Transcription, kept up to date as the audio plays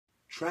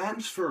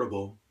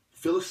transferable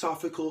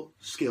philosophical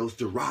skills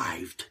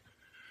derived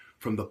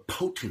from the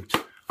potent,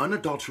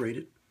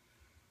 unadulterated,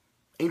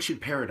 ancient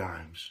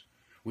paradigms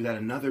without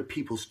another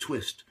people's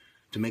twist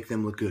to make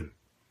them look good.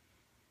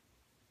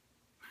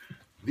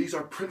 These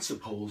are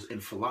principles in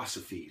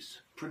philosophies,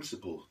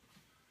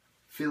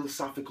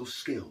 philosophical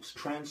skills,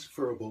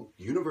 transferable,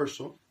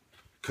 universal,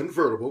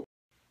 convertible.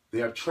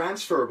 They are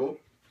transferable,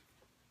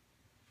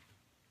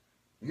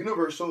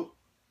 universal,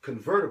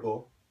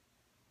 convertible,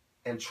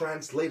 and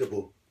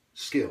translatable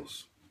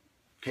skills.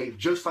 Okay,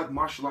 just like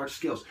martial arts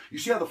skills. You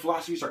see how the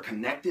philosophies are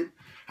connected?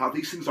 How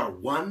these things are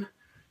one?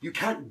 You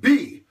can't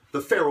be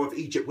the Pharaoh of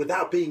Egypt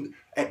without being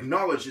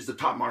acknowledged as the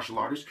top martial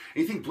artist.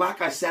 And you think black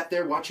guys sat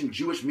there watching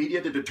Jewish media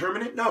to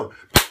determine it? No,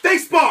 they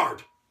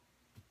sparred.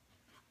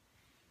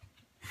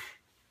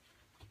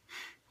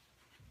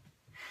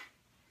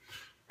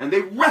 And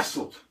they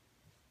wrestled.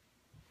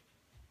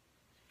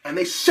 And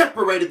they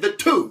separated the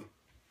two.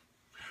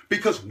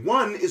 Because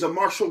one is a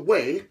martial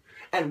way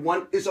and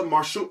one is a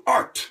martial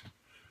art.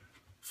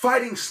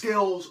 Fighting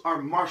skills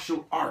are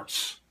martial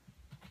arts.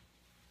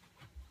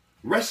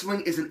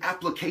 Wrestling is an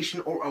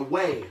application or a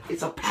way.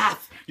 It's a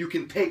path you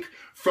can take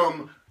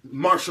from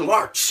martial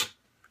arts.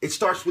 It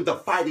starts with the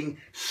fighting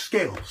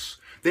skills.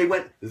 They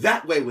went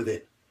that way with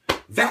it.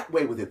 That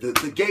way with it.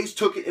 The gays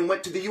took it and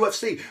went to the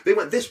UFC. They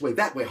went this way,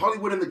 that way.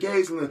 Hollywood and the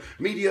gays and the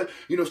media,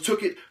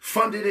 took it,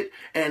 funded it,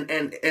 and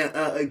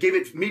gave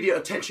it media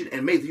attention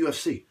and made the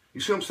UFC.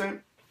 You see what I'm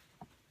saying?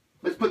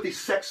 Let's put these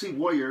sexy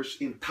warriors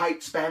in tight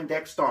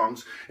spandex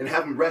thongs and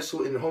have them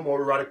wrestle in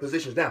homoerotic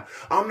positions. Now,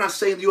 I'm not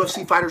saying the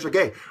UFC fighters are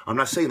gay. I'm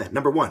not saying that.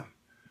 Number one,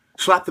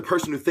 slap the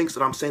person who thinks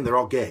that I'm saying they're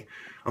all gay.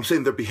 I'm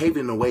saying they're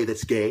behaving in a way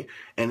that's gay,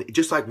 and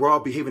just like we're all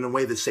behaving in a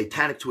way that's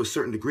satanic to a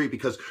certain degree,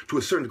 because to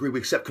a certain degree we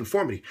accept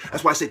conformity.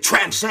 That's why I say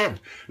transcend.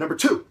 Number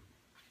two,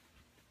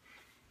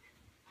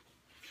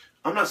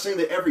 I'm not saying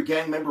that every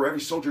gang member,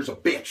 every soldier is a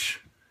bitch.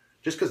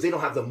 Just because they don't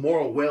have the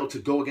moral will to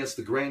go against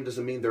the grain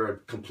doesn't mean they're a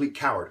complete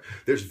coward.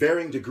 There's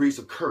varying degrees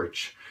of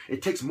courage.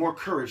 It takes more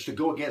courage to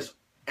go against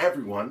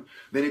everyone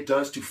than it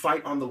does to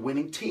fight on the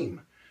winning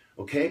team.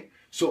 Okay?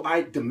 So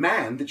I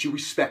demand that you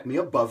respect me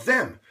above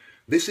them.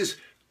 This is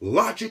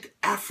logic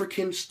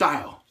African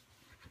style.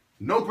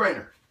 No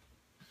brainer.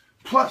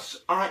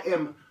 Plus, I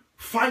am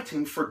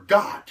fighting for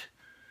God.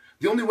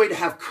 The only way to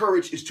have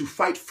courage is to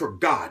fight for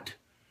God.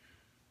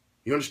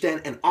 You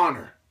understand? And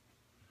honor.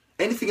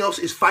 Anything else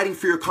is fighting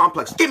for your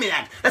complex. Give me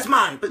that. That's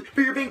mine. But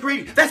you're being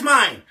greedy. That's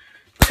mine.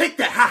 Take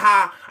that. Ha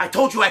ha. I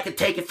told you I could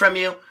take it from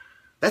you.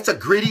 That's a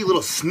greedy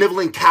little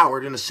sniveling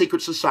coward in a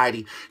secret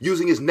society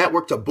using his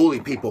network to bully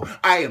people.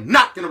 I am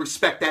not going to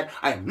respect that.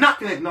 I am not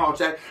going to acknowledge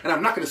that. And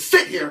I'm not going to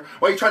sit here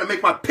while you're trying to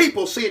make my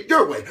people see it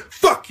your way.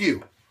 Fuck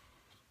you.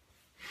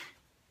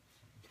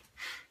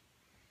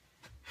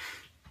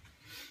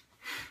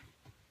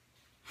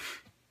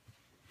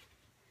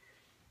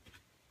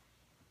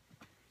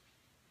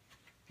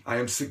 I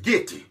am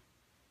Sagiti,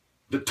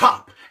 the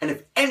top. And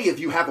if any of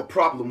you have a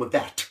problem with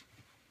that,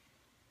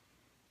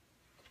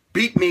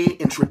 beat me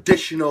in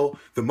traditional,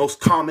 the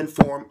most common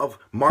form of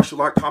martial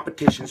art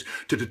competitions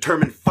to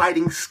determine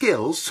fighting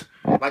skills.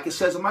 Like it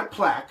says on my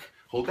plaque,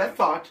 hold that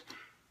thought,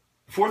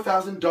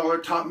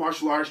 $4,000 top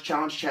martial arts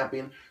challenge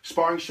champion.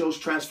 Sparring shows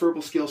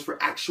transferable skills for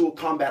actual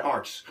combat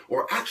arts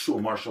or actual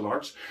martial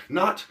arts,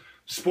 not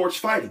sports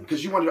fighting,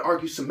 because you wanted to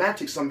argue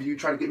semantics. Some of you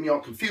try to get me all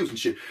confused and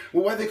shit.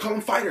 Well, why do they call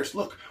them fighters?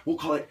 Look, we'll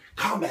call it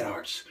combat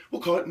arts. We'll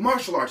call it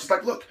martial arts. It's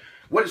like, look,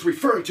 what it's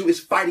referring to is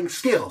fighting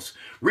skills.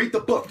 Read the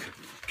book,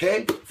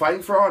 okay?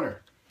 Fighting for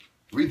Honor.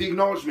 Read the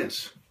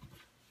acknowledgments.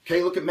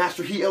 Okay, look at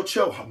Master He El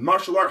Cho,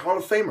 Martial Art Hall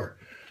of Famer.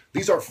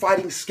 These are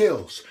fighting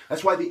skills.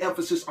 That's why the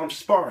emphasis on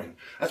sparring.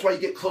 That's why you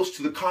get close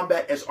to the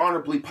combat as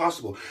honorably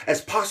possible.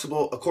 As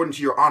possible according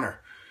to your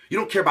honor. You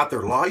don't care about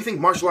their law. You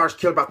think martial arts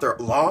care about their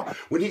law?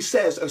 When he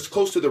says as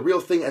close to the real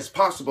thing as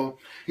possible,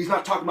 he's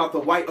not talking about the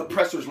white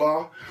oppressor's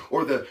law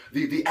or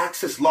the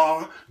Axis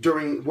law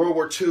during World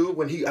War II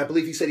when I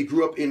believe he said he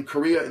grew up in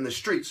Korea in the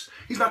streets.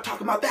 He's not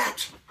talking about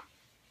that.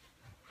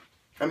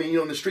 I mean,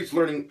 in the streets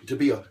learning to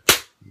be a,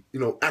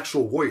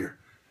 actual warrior,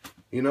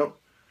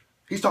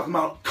 He's talking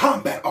about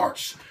combat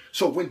arts.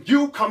 So when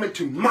you come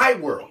into my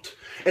world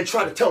and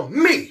try to tell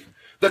me,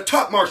 the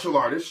top martial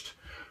artist,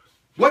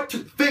 what to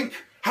think,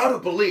 how to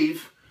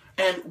believe,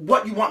 and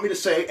what you want me to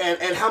say,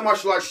 and how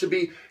martial arts should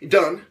be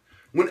done,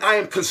 when I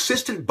am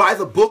consistent by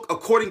the book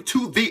according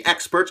to the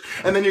experts,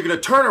 and then you're going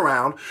to turn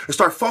around and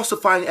start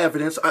falsifying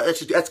evidence.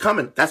 That's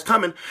coming,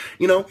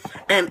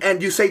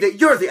 and you say that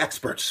you're the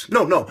experts.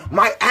 No,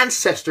 my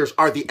ancestors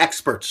are the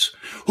experts.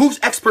 Whose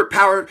expert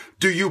power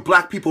do you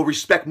black people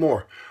respect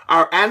more?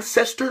 Our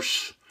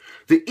ancestors,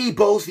 the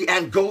Igbos, the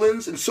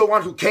Angolans, and so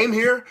on, who came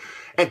here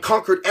and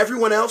conquered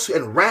everyone else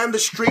and ran the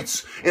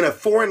streets in a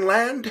foreign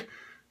land?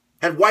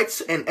 And whites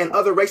and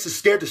other races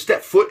scared to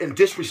step foot and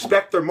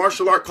disrespect their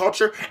martial art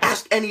culture?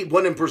 Ask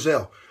anyone in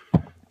Brazil.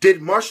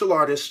 Did martial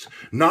artists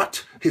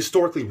not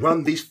historically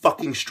run these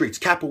fucking streets?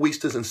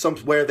 Capoeiristas and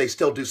somewhere they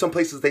still do. Some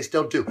places they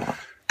still do.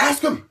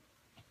 Ask them.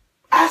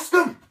 Ask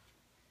them.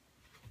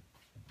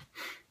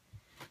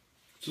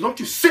 So don't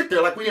you sit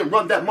there like we didn't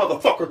run that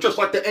motherfucker just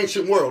like the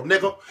ancient world,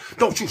 nigga.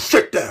 Don't you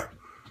sit there.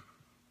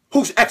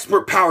 Whose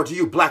expert power do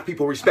you black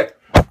people respect?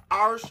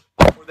 Ours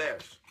or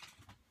theirs?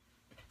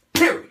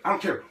 Period. I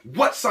don't care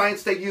what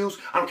science they use.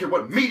 I don't care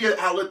what media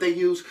outlet they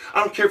use.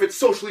 I don't care if it's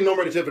socially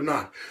normative or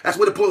not. That's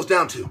what it boils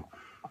down to.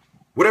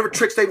 Whatever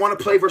tricks they want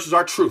to play versus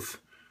our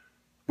truth.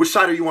 Which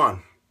side are you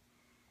on?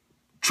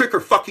 Trick or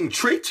fucking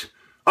treat?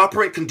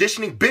 Operate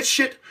conditioning bitch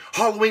shit?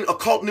 Halloween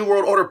occult New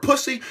World Order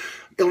pussy?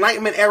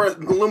 Enlightenment era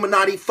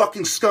Illuminati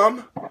fucking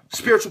scum?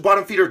 Spiritual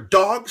bottom feeder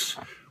dogs?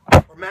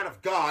 Or man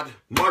of God,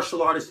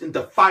 martial artist in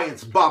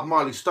defiance, Bob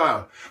Marley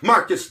style,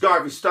 Marcus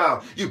Garvey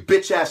style, you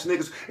bitch ass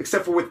niggas,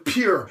 except for with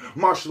pure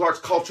martial arts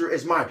culture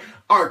is my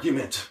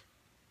argument.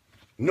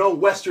 No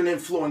Western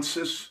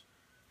influences,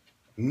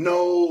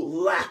 no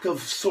lack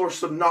of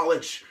source of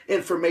knowledge,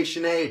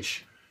 information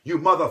age. You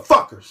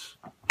motherfuckers.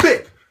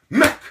 Big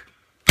Mac.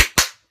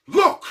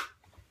 Look.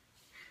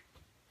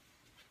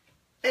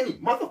 Any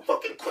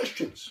motherfucking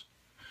questions?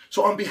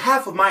 So on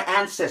behalf of my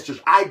ancestors,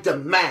 I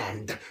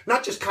demand,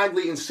 not just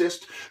kindly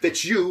insist,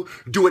 that you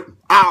do it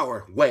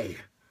our way.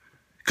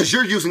 Because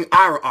you're using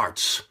our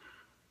arts.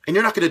 And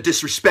you're not going to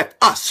disrespect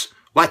us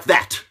like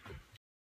that.